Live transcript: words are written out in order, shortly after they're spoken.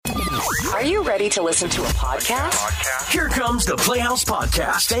Are you ready to listen to a podcast? Here comes the Playhouse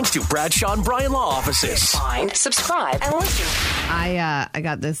Podcast, thanks to Bradshaw and Bryan Law Offices. Find, subscribe, and listen. I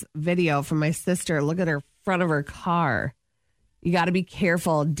got this video from my sister. Look at her front of her car. You got to be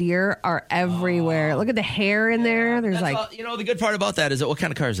careful. Deer are everywhere. Look at the hair in there. There's the good part about that is that what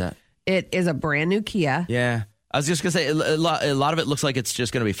kind of car is that? It is a brand new Kia. Yeah. I was just going to say, a lot of it looks like it's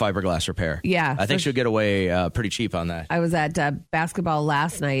just going to be fiberglass repair. Yeah. I think she'll get away pretty cheap on that. I was at basketball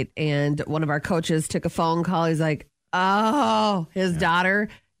last night, and one of our coaches took a phone call. He's like, his daughter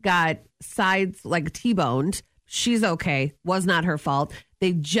got sides like T-boned. She's okay. Was not her fault.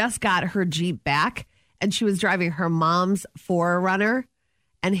 They just got her Jeep back, and she was driving her mom's 4Runner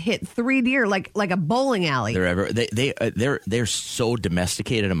and hit 3 deer like a bowling alley. They're so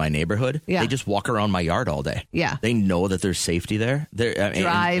domesticated in my neighborhood. Yeah. They just walk around my yard all day. Yeah. They know that there's safety there.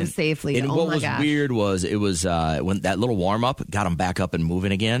 Drive safely. And what was weird was it was when that little warm up got them back up and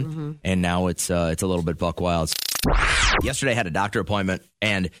moving again. Mm-hmm. And now it's a little bit buck wild. Yesterday I had a doctor appointment,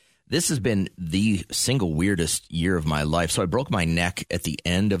 and this has been the single weirdest year of my life. So I broke my neck at the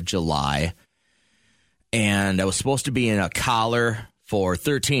end of July, and I was supposed to be in a collar for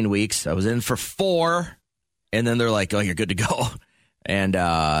 13 weeks. I was in for 4, and then they're like, "Oh, you're good to go."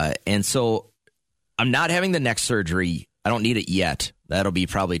 And so I'm not having the neck surgery. I don't need it yet. That'll be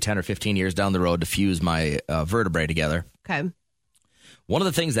probably 10 or 15 years down the road to fuse my vertebrae together. Okay. One of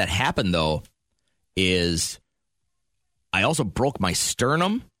the things that happened, though, is I also broke my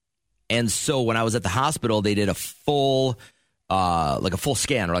sternum. And so when I was at the hospital, they did a full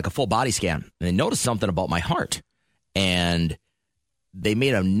scan or like a full body scan. And they noticed something about my heart. And they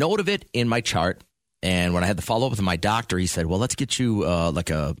made a note of it in my chart, and when I had to follow up with my doctor, he said, "Well, let's get you an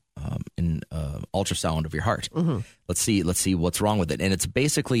ultrasound of your heart. Mm-hmm. Let's see what's wrong with it." And it's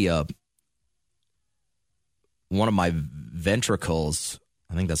basically one of my ventricles.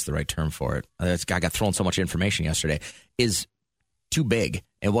 I think that's the right term for it. I got thrown so much information yesterday. Is too big,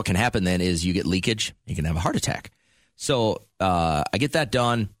 and what can happen then is you get leakage. You can have a heart attack. So I get that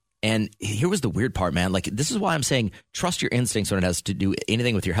done. And here was the weird part, man. Like, this is why I'm saying trust your instincts when it has to do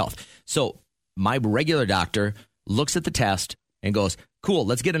anything with your health. So my regular doctor looks at the test and goes, "Cool,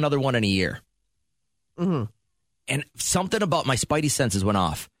 let's get another one in a year." Mm-hmm. And something about my spidey senses went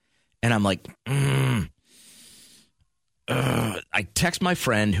off. And I'm like, I text my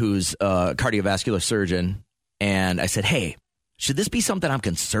friend who's a cardiovascular surgeon, and I said, "Hey, should this be something I'm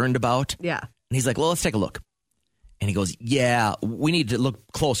concerned about?" Yeah. And he's like, "Well, let's take a look." And he goes, "Yeah, we need to look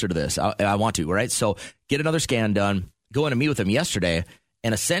closer to this. I want to, right?" So get another scan done, go in to meet with him yesterday.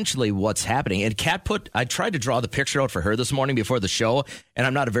 And essentially what's happening, and I tried to draw the picture out for her this morning before the show, and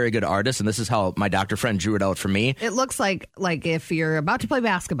I'm not a very good artist, and this is how my doctor friend drew it out for me. It looks like if you're about to play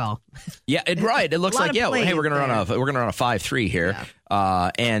basketball. Yeah, right. It looks like, hey, we're gonna run a 5-3 here.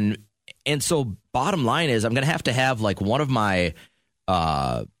 Yeah. And so bottom line is I'm gonna have like one of my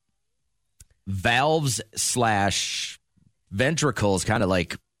valves / ventricles kind of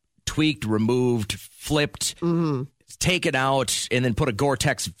like tweaked, removed, flipped, taken out, and then put a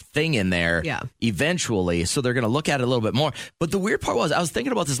Gore-Tex thing in there eventually. So they're going to look at it a little bit more. But the weird part was I was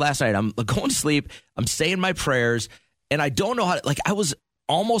thinking about this last night. I'm going to sleep. I'm saying my prayers, and I don't know how to, I was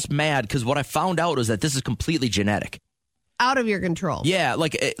almost mad because what I found out was that this is completely genetic. Out of your control. Yeah.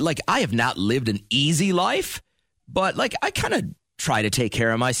 Like I have not lived an easy life, but I kind of try to take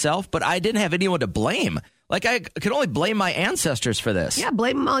care of myself, but I didn't have anyone to blame. I could only blame my ancestors for this. Yeah,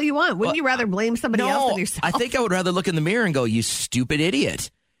 blame them all you want. Wouldn't you rather blame somebody else than yourself? I think I would rather look in the mirror and go, "You stupid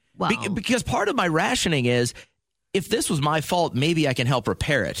idiot." Wow. Because part of my rationing is, if this was my fault, maybe I can help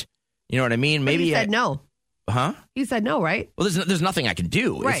repair it. You know what I mean? Maybe you said no. Huh? You said no, right? Well, there's nothing I can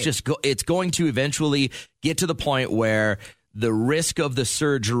do. Right. It's just it's going to eventually get to the point where the risk of the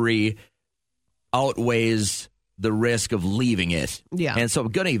surgery outweighs the risk of leaving it. Yeah. And so I'm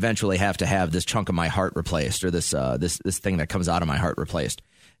going to eventually have to have this chunk of my heart replaced, or this thing that comes out of my heart replaced.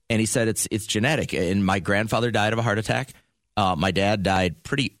 And he said it's genetic. And my grandfather died of a heart attack. My dad died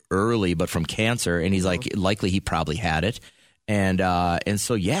pretty early, but from cancer. And he's like, likely he probably had it. And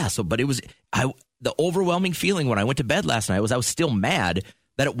so, yeah. So, but it was, the overwhelming feeling when I went to bed last night was I was still mad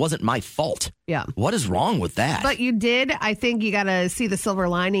that it wasn't my fault. Yeah. What is wrong with that? But you did. I think you got to see the silver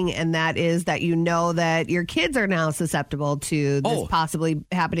lining, and that is that you know that your kids are now susceptible to this possibly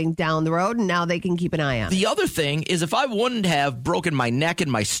happening down the road, and now they can keep an eye on it. The other thing is, if I wouldn't have broken my neck and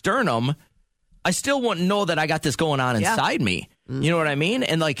my sternum, I still wouldn't know that I got this going on inside me. Mm-hmm. You know what I mean?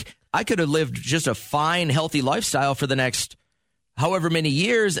 And I could have lived just a fine, healthy lifestyle for the next however many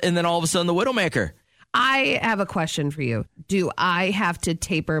years, and then all of a sudden the Widowmaker. I have a question for you. Do I have to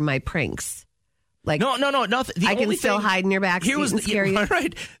taper my pranks? Like, no, nothing. The I can only still thing- hide in your back seat and scare you.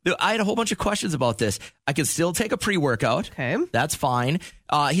 Right. I had a whole bunch of questions about this. I can still take a pre-workout. Okay. That's fine.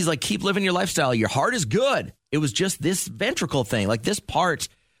 He's like, keep living your lifestyle. Your heart is good. It was just this ventricle thing. Like this part,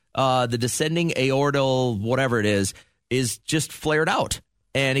 the descending aortal, whatever it is just flared out.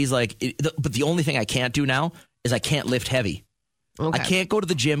 And he's like, but the only thing I can't do now is I can't lift heavy. Okay. I can't go to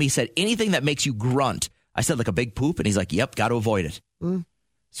the gym. He said, anything that makes you grunt. I said, like a big poop. And he's like, yep, got to avoid it.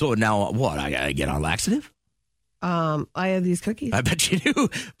 So now what? I got to get on laxative? I have these cookies. I bet you do.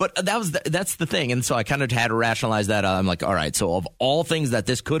 But that's the thing. And so I kind of had to rationalize that. I'm like, all right, so of all things that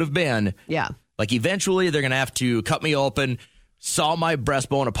this could have been, Yeah. like eventually they're going to have to cut me open, saw my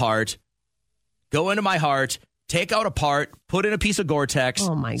breastbone apart, go into my heart, take out a part, put in a piece of Gore-Tex,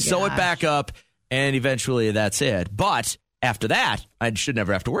 Oh my sew it gosh. back up, and eventually that's it. But after that, I should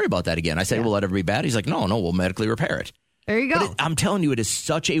never have to worry about that again. I said, will that ever be bad? He's like, no, we'll medically repair it. There you go. I'm telling you, it is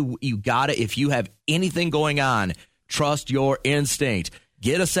such you gotta, if you have anything going on, trust your instinct.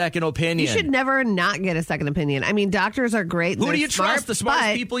 Get a second opinion. You should never not get a second opinion. I mean, doctors are great. Who They're do you smart, trust? The smartest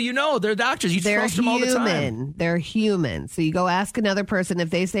but people you know. They're doctors. You They're trust them all the time. human. They're human. So you go ask another person. If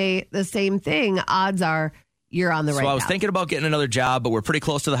they say the same thing, odds are you're on the right So I was path. thinking about getting another job, but we're pretty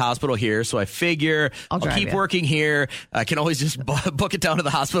close to the hospital here. So I figure I'll drive keep you. working here. I can always just book it down to the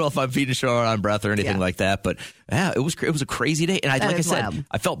hospital if I'm feeding short on breath or anything Yeah. like that. But yeah, it was a crazy day. And That like I is said, wild.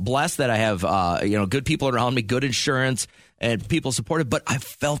 I felt blessed that I have good people around me, good insurance, and people supported. But I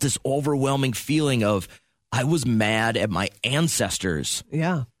felt this overwhelming feeling of I was mad at my ancestors.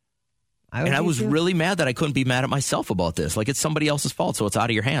 Yeah. And I was really mad that I couldn't be mad at myself about this. Like it's somebody else's fault, so it's out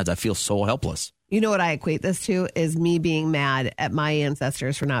of your hands. I feel so helpless. You know what I equate this to is me being mad at my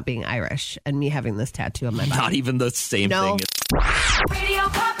ancestors for not being Irish and me having this tattoo on my body. Not even the same No. thing. Radio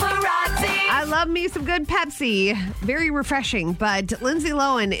Paparazzi. I love me some good Pepsi. Very refreshing. But Lindsay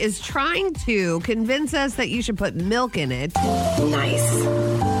Lohan is trying to convince us that you should put milk in it. Nice.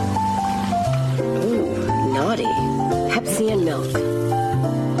 Ooh, naughty. Pepsi and milk.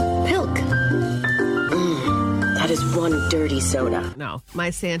 Pilk. That is one dirty soda. No, my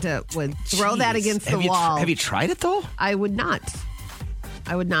Santa would throw that Jeez. against the Have you wall. have you tried it though? I would not.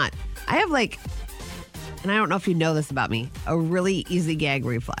 I would not. I have and I don't know if you know this about me, a really easy gag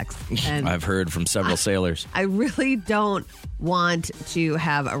reflex. And I've heard from several sailors. I really don't want to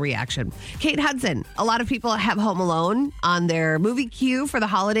have a reaction. Kate Hudson, a lot of people have Home Alone on their movie queue for the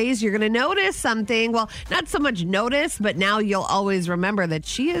holidays. You're going to notice something. Well, not so much notice, but now you'll always remember that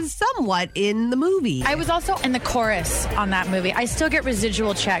she is somewhat in the movie. I was also in the chorus on that movie. I still get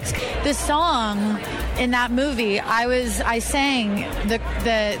residual checks. The song in that movie, I sang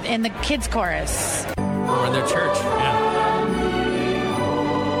in the kids chorus. Or in their church. Yeah.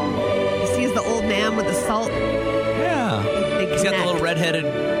 He sees the old man with the salt. Yeah. They He's got the connect. little redheaded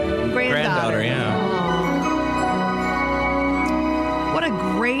granddaughter, yeah. Aw. What a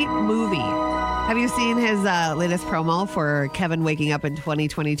great movie. Have you seen his latest promo for Kevin waking up in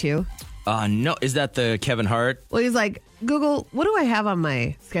 2022? No, is that the Kevin Hart? Well, he's like, Google, what do I have on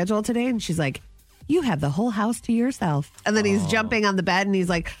my schedule today? And she's like, you have the whole house to yourself. And then he's jumping on the bed and he's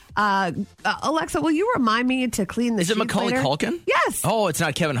like, Alexa, will you remind me to clean the Is it sheets Macaulay later? Culkin? Yes. Oh, it's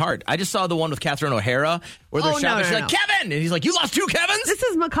not Kevin Hart. I just saw the one with Catherine O'Hara where they're Oh, no, shouting. She's no, like, no. Kevin! And he's like, you lost two Kevins? This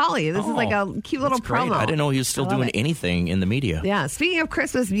is Macaulay. This is like a cute little That's great. promo. I didn't know he was still I love doing it. anything in the media. Yeah. Speaking of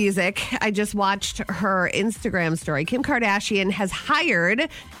Christmas music, I just watched her Instagram story. Kim Kardashian has hired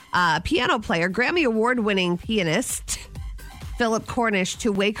a piano player, Grammy Award-winning pianist Philip Cornish,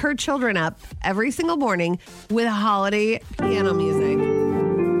 to wake her children up every single morning with holiday piano music.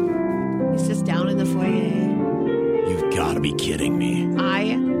 He's just down in the foyer. You've got to be kidding me.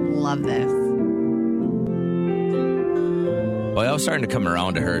 I love this. Well, I was starting to come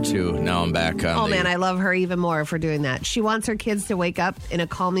around to her, too. Now I'm back on Oh, man, I love her even more for doing that. She wants her kids to wake up in a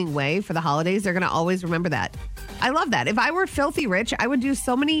calming way for the holidays. They're going to always remember that. I love that. If I were filthy rich, I would do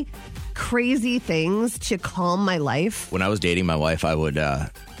so many crazy things to calm my life. When I was dating my wife, I would.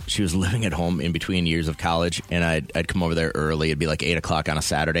 She was living at home in between years of college, and I'd come over there early. It'd be like 8 o'clock on a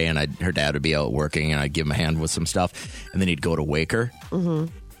Saturday, and her dad would be out working, and I'd give him a hand with some stuff, and then he'd go to wake her,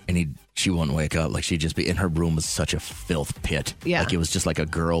 and she wouldn't wake up. Like she'd just be in her room was such a filth pit. Yeah. Like it was just like a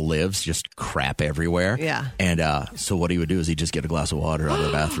girl lives, just crap everywhere. Yeah. And so what he would do is he'd just get a glass of water out of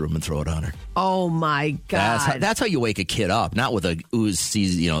the bathroom and throw it on her. Oh, my God. That's how you wake a kid up, not with a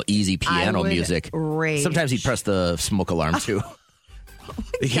easy piano would music. rage. Sometimes he'd press the smoke alarm too.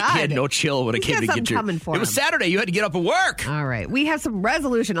 He had no chill when it He's came got to something get you. coming for It was him. Saturday. You had to get up and work. All right. We have some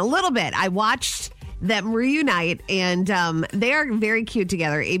resolution a little bit. I watched them reunite, and they are very cute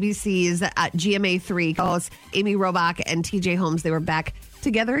together. ABC's GMA3 hosts Amy Robach and TJ Holmes, they were back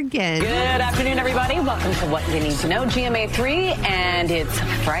together again. Good afternoon, everybody. Welcome to What You Need to Know, GMA3, and it's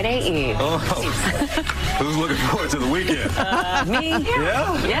Friday Eve. Oh, who's looking forward to the weekend? Me?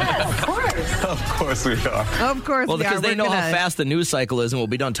 Yeah? Yes, of course. Of course we are. Of course, Well, we because are. they We're know how gonna- fast the news cycle is, and we'll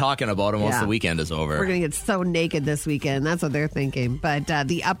be done talking about them once Yeah. the weekend is over. We're going to get so naked this weekend. That's what they're thinking. But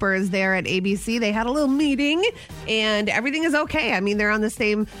the uppers there at ABC, they had a little meeting, and everything is okay. I mean, they're on the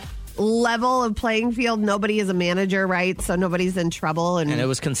same level of playing field. Nobody is a manager, right? So nobody's in trouble. And And it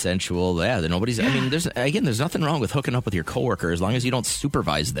was consensual. Yeah, nobody's. I mean, there's nothing wrong with hooking up with your coworker as long as you don't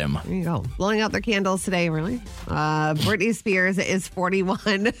supervise them. there you go. Blowing out their candles today, really. Britney Spears is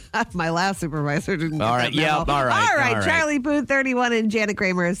 41. My last supervisor didn't get All right, that memo. yep, all right, All right, all right. Charlie Puth, 31, and Janet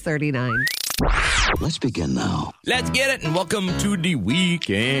Kramer is 39. Let's begin now. Let's get it, and welcome to the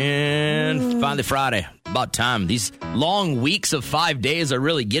weekend. Finally Friday. About time. These long weeks of 5 days are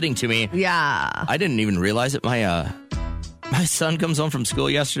really getting to me. Yeah. I didn't even realize it. My son comes home from school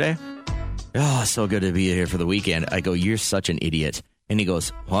yesterday. Oh, so good to be here for the weekend. I go, you're such an idiot. And he goes,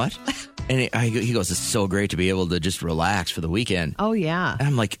 what? And he goes, it's so great to be able to just relax for the weekend. Oh, yeah. And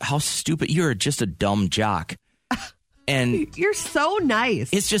I'm like, how stupid. You're just a dumb jock. And You're so nice.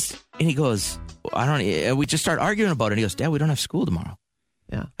 it's just, and he goes, I don't, and we just start arguing about it. And he goes, Dad, we don't have school tomorrow.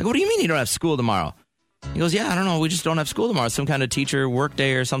 Yeah. I go, what do you mean you don't have school tomorrow? He goes, yeah, I don't know. We just don't have school tomorrow. Some kind of teacher work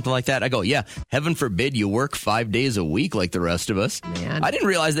day or something like that. I go, yeah, heaven forbid you work 5 days a week like the rest of us. Man. I didn't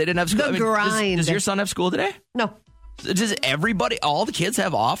realize they didn't have school. The grind. Does your son have school today? No. Does everybody, all the kids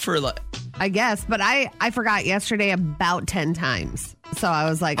have off for like, I guess, but I forgot yesterday about 10 times. So I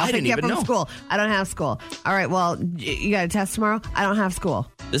was like, I'll I pick didn't you up even from know. school. I don't have school. All right, well, you got a test tomorrow? I don't have school.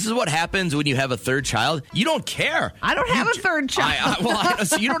 this is what happens when you have a third child. You don't care. I don't have a third child.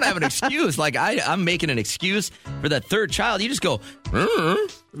 So you don't have an excuse. Like I'm making an excuse for that third child. You just go,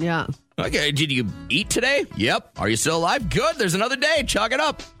 Yeah. okay, did you eat today? Yep. Are you still alive? Good. There's another day. Chalk it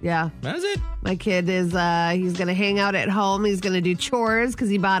up. Yeah. That's it. My kid is, he's going to hang out at home. He's going to do chores because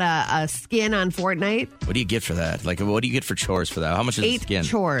he bought a skin on Fortnite. What do you get for that? Like, what do you get for chores for that? How much is the 8 skin?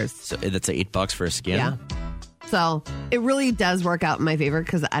 chores. So that's $8 for a skin? Yeah. So it really does work out in my favor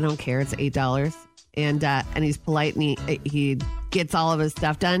because I don't care. It's $8. And he's polite and he gets all of his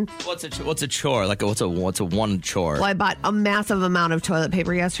stuff done. What's a chore? Like, what's a one chore? Well, I bought a massive amount of toilet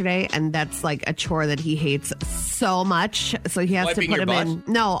paper yesterday, and that's like a chore that he hates so much. So he has Wiping to put your them in. butt?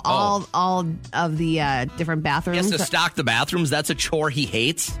 No, all of the different He bathrooms. has to stock the bathrooms. That's a chore he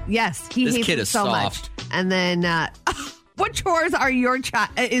hates. Yes, he This hates kid it is so soft. much. And then, what chores are your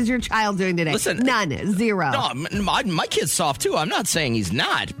is your child doing today? Listen, None, zero. No, my kid's soft too. I'm not saying he's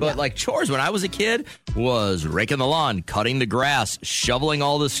not, but like chores when I was a kid was raking the lawn, cutting the grass, shoveling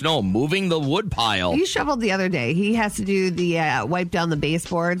all the snow, moving the wood pile. He shoveled the other day. He has to do the wipe down the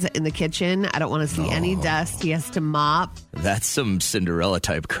baseboards in the kitchen. I don't want to see any dust. He has to mop. That's some Cinderella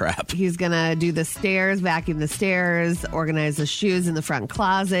type crap. He's going to do the stairs, vacuum the stairs, organize the shoes in the front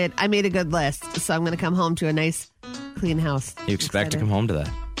closet. I made a good list, so I'm going to come home to a nice, clean house. You expect to come home to that?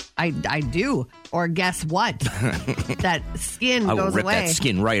 I do. Or guess what? That skin I will goes rip away. that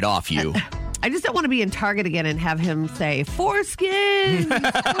skin right off you. I just don't want to be in Target again and have him say, foreskin,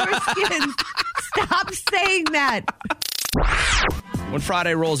 foreskin. Stop saying that. When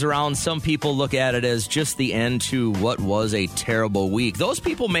Friday rolls around, some people look at it as just the end to what was a terrible week. Those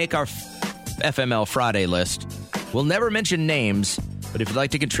people make our FML Friday list. We'll never mention names, but if you'd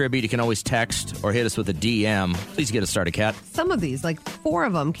like to contribute, you can always text or hit us with a DM. Please get us started, Kat. Some of these, like 4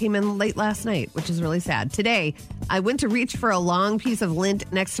 of them, came in late last night, which is really sad. Today, I went to reach for a long piece of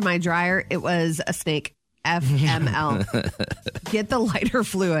lint next to my dryer. It was a snake. FML. Get the lighter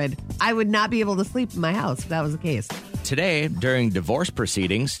fluid. I would not be able to sleep in my house if that was the case. Today, during divorce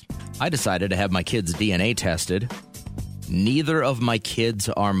proceedings, I decided to have my kids' DNA tested. Neither of my kids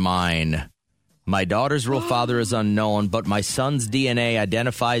are mine. My daughter's real father is unknown, but my son's DNA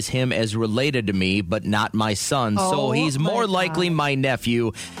identifies him as related to me, but not my son. So Oh, he's my more God. likely my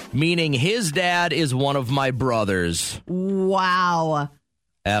nephew, meaning his dad is one of my brothers. Wow.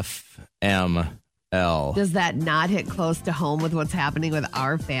 FML. Does that not hit close to home with what's happening with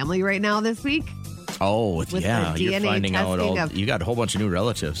our family right now this week? Oh, With yeah. the You're DNA finding out testing all. of- You got a whole bunch of new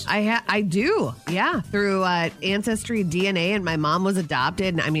relatives. I do. Yeah. Through Ancestry DNA, and my mom was adopted.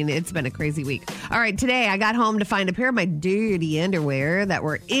 And I mean, it's been a crazy week. All right. Today, I got home to find a pair of my dirty underwear that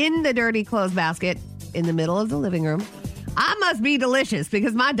were in the dirty clothes basket in the middle of the living room. I must be delicious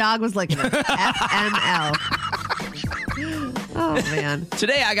because my dog was licking it. FML. Oh, man.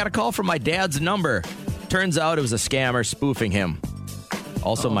 Today, I got a call from my dad's number. Turns out it was a scammer spoofing him.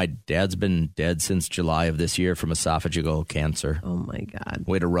 Also, my dad's been dead since July of this year from esophageal cancer. Oh, my God.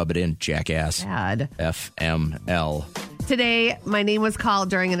 Way to rub it in, jackass. Bad. FML. Today, my name was called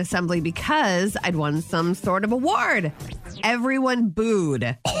during an assembly because I'd won some sort of award. Everyone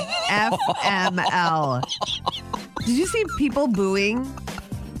booed. FML. Did you see people booing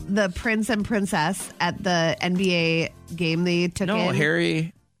the prince and princess at the NBA game they took in? No,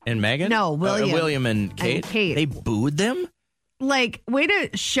 Harry and Meghan? No, William. William and Kate. They booed them? Like, way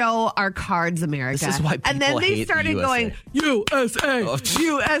to show our cards, America. This is why people And then they hate started the going, USA,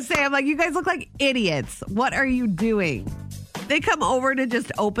 USA. I'm like, you guys look like idiots. What are you doing? They come over to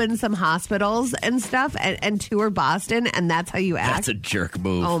just open some hospitals and stuff and tour Boston, and that's how you act? That's a jerk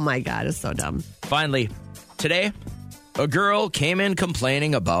move. Oh, my God. It's so dumb. Finally, today, a girl came in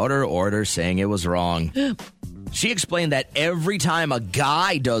complaining about her order, saying it was wrong. She explained that every time a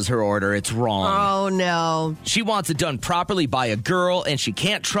guy does her order, it's wrong. Oh, no. She wants it done properly by a girl, and she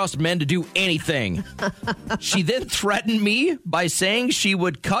can't trust men to do anything. She then threatened me by saying she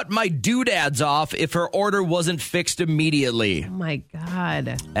would cut my doodads off if her order wasn't fixed immediately. Oh, my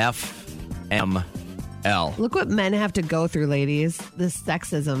God. FML. Look what men have to go through, ladies. This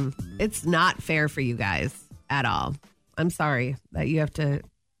sexism. It's not fair for you guys at all. I'm sorry that you have to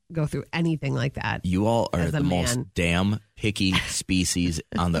go through anything like that. You all are as a the most man. damn picky species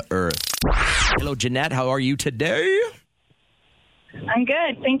on the earth. Hello, Jeanette. How are you today? I'm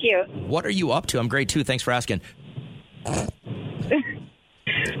good. Thank you. What are you up to? I'm great, too. Thanks for asking. I'm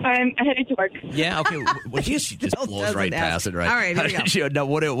headed to work. Yeah, okay. Well, she just blows right past it, right? All right, here we go. Now,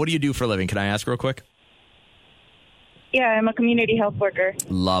 what do you do for a living? Can I ask real quick? Yeah, I'm a community health worker.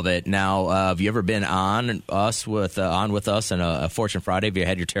 Love it. Now, have you ever been on with us in a Fortune Friday? Have you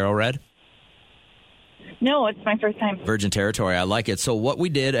had your tarot read? No, it's my first time. Virgin territory. I like it. So what we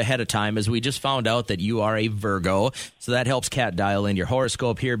did ahead of time is we just found out that you are a Virgo. So that helps Kat dial in your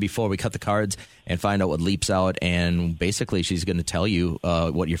horoscope here before we cut the cards and find out what leaps out. And basically, she's going to tell you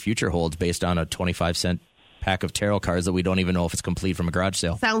what your future holds based on a 25-cent pack of tarot cards that we don't even know if it's complete from a garage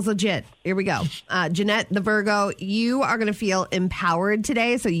sale. Sounds legit. Here we go. Jeanette, the Virgo, you are going to feel empowered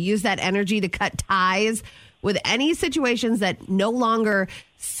today. So use that energy to cut ties with any situations that no longer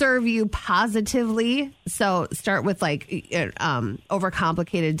serve you positively. So start with like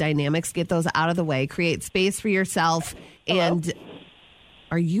overcomplicated dynamics. Get those out of the way. Create space for yourself. Hello? And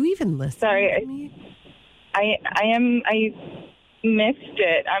are you even listening to me? I am. I missed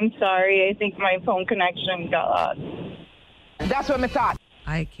it. I'm sorry. I think my phone connection got lost. That's what I thought.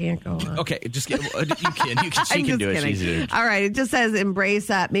 I can't go on. Okay, just get. She can do it. She's easy. All right. It just says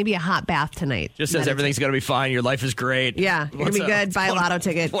embrace maybe a hot bath tonight. Just says everything's going to be fine. Your life is great. Yeah, you're going to be good. Buy a lotto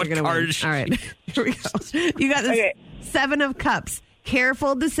ticket. You're going to win. All right. Here we go. You got this 7 of Cups.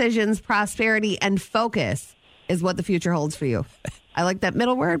 Careful decisions, prosperity, and focus is what the future holds for you. I like that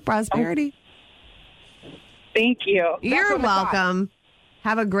middle word, prosperity. Thank you. You're welcome.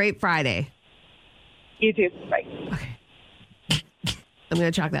 Have a great Friday. You too. Bye. Okay. I'm going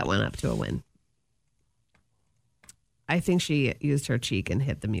to chalk that one up to a win. I think she used her cheek and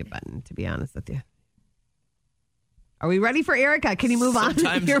hit the mute button, to be honest with you. Are we ready for Erica? Can you move on?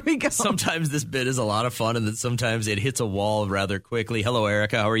 Here we go. Sometimes this bit is a lot of fun, and then sometimes it hits a wall rather quickly. Hello,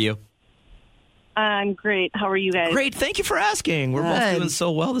 Erica. How are you? I'm great. How are you guys? Great. Thank you for asking. We're both doing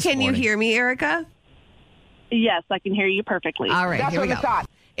so well this morning. Can you hear me, Erica? Yes, I can hear you perfectly. All right, here we go.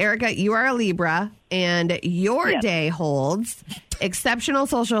 Erica, you are a Libra, and your day holds exceptional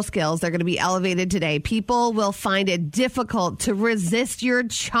social skills. They're going to be elevated today. People will find it difficult to resist your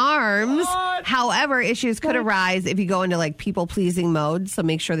charms. However, issues could arise if you go into like people-pleasing mode. So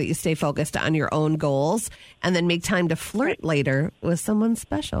make sure that you stay focused on your own goals and then make time to flirt later with someone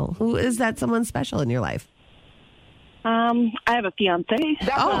special. Who is that someone special in your life? I have a fiance.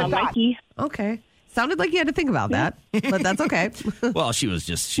 Mikey. Okay. Sounded like you had to think about that, but that's okay. Well, she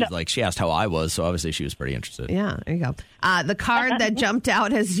asked how I was, so obviously she was pretty interested. Yeah, there you go. The card that jumped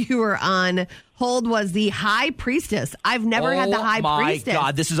out as you were on hold was the High Priestess. I've never had the High Priestess. Oh my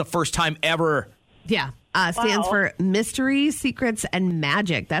God, this is the first time ever. Yeah, stands for mystery, secrets, and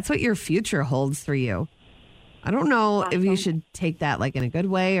magic. That's what your future holds for you. I don't know if you should take that like in a good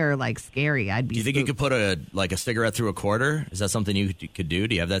way or like scary. I'd be. Do you think you could put a cigarette through a quarter? Is that something you could do?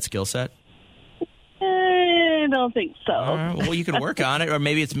 Do you have that skill set? I don't think so. Well, you can work on it, or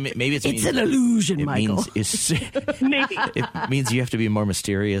maybe it's it's an illusion, Michael. Maybe it means you have to be more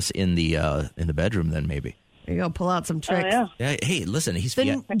mysterious in the bedroom. Then maybe there you go. Pull out some tricks. Yeah. Hey, listen, he's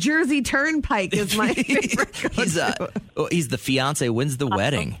the Jersey Turnpike is my favorite. He's the fiance. When's the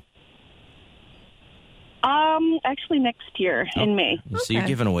wedding? Actually next year in May. So you're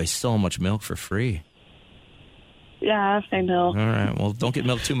giving away so much milk for free. Yeah, I know. All right. Well, don't get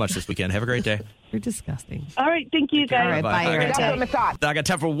milk too much this weekend. Have a great day. You're disgusting. All right. Thank you, guys. All right. Bye. I got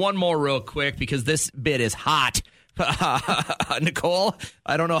time for one more real quick because this bit is hot. Nicole,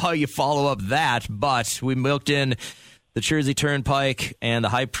 I don't know how you follow up that, but we milked in the Jersey Turnpike and the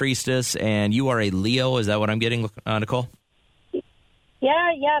High Priestess, and you are a Leo. Is that what I'm getting, Nicole?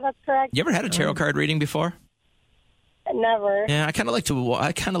 Yeah, that's correct. You ever had a tarot card reading before? Never. Yeah, I kind of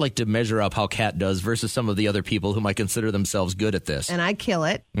like to measure up how Kat does versus some of the other people who might consider themselves good at this. And I kill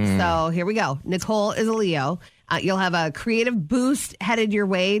it. So here we go. Nicole is a Leo. You'll have a creative boost headed your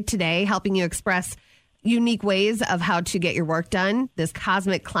way today, helping you express unique ways of how to get your work done. This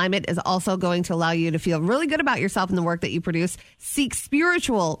cosmic climate is also going to allow you to feel really good about yourself and the work that you produce. Seek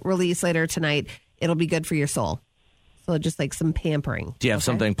spiritual release later tonight. It'll be good for your soul. So just like some pampering. Do you have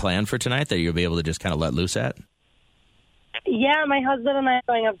something planned for tonight that you'll be able to just kind of let loose at? Yeah, my husband and I are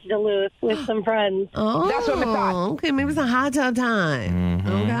going up to Duluth with some friends. Oh, That's what I thought. Okay, maybe it's a hot tub time.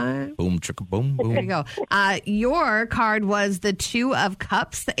 Okay. Boom, chicka, boom, boom. There you go. Your card was the 2 of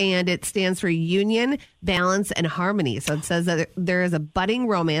Cups, and it stands for union, balance, and harmony. So it says that there is a budding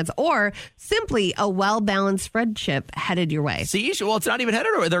romance or simply a well-balanced friendship headed your way. See, well, it's not even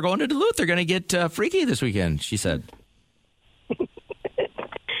headed away. They're going to Duluth. They're going to get freaky this weekend, she said.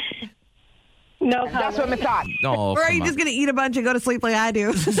 No, That's what I thought. No, Or are you just going to eat a bunch and go to sleep like I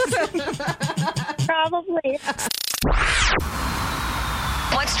do? probably.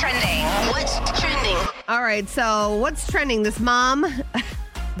 What's trending? All right, so what's trending? This mom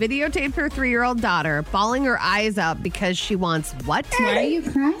videotaped her 3-year-old daughter bawling her eyes out because she wants what? Why are you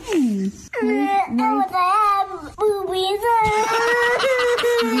crying? I have boobies.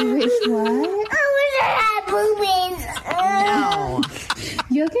 You wish what? I wish I had boobies. No.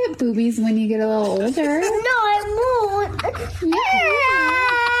 You'll get boobies when you get a little older. No, I won't.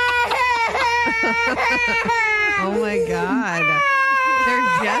 Oh my God. They're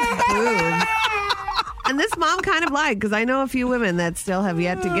just boobs. And this mom kind of lied because I know a few women that still have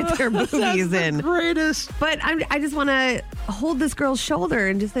yet to get their boobies in. Greatest. But I just want to hold this girl's shoulder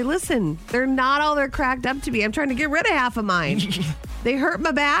and just say, listen, they're not all they're cracked up to be. I'm trying to get rid of half of mine. They hurt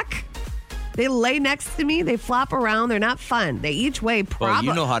my back. They lay next to me. They flop around. They're not fun. They each weigh probably. Well,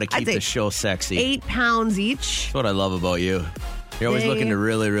 you know how to keep the show sexy. 8 pounds each. That's what I love about you. You're always looking to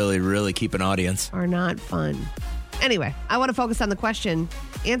really, really, really keep an audience. Are not fun. Anyway, I want to focus on the question.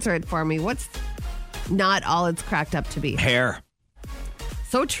 Answer it for me. What's not all it's cracked up to be? Hair.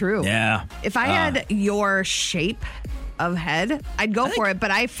 So true. Yeah. If I had your shape of head, I'd go for it.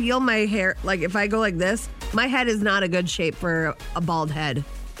 But I feel my hair, like if I go like this, my head is not a good shape for a bald head.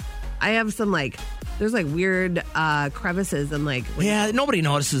 I have some there's weird crevices and Yeah, nobody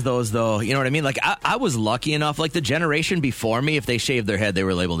notices those though. You know what I mean? I was lucky enough, the generation before me, if they shaved their head, they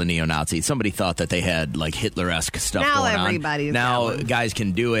were labeled a neo-Nazi. Somebody thought that they had Hitler-esque stuff now going on. Everybody's Now guys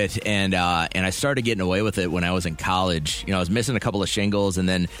can do it, and I started getting away with it when I was in college. I was missing a couple of shingles, and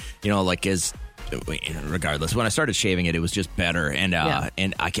then regardless, when I started shaving it, it was just better. And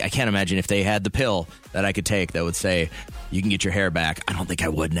and I can't imagine if they had the pill that I could take that would say you can get your hair back. I don't think I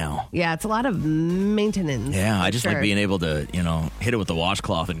would now. Yeah, it's a lot of maintenance. Yeah, I just like being able to, hit it with the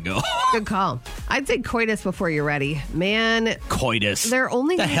washcloth and go. Good call. I'd say coitus before you're ready. Man. Coitus. They're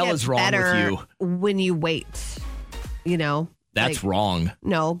only the going to hell get is wrong better with you? When you wait, That's wrong.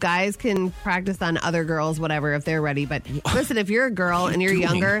 No, guys can practice on other girls, whatever, if they're ready. But listen, if you're a girl and you're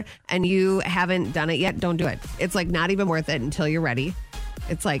younger and you haven't done it yet, don't do it. It's not even worth it until you're ready.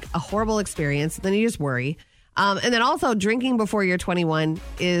 It's a horrible experience. Then you just worry. And then also drinking before you're 21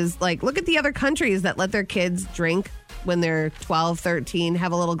 is look at the other countries that let their kids drink when they're 12, 13,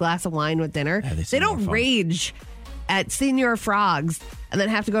 have a little glass of wine with dinner. Yeah, they don't rage at Senior Frogs and then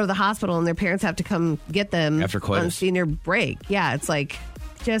have to go to the hospital and their parents have to come get them after coitus. On senior break. Yeah, it's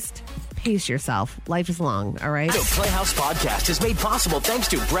just pace yourself. Life is long, all right? The Playhouse Podcast is made possible thanks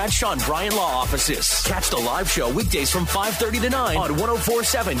to Bradshaw and Bryan Law Offices. Catch the live show weekdays from 5:30 to 9 on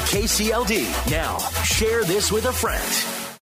 104.7 KCLD. Now, share this with a friend.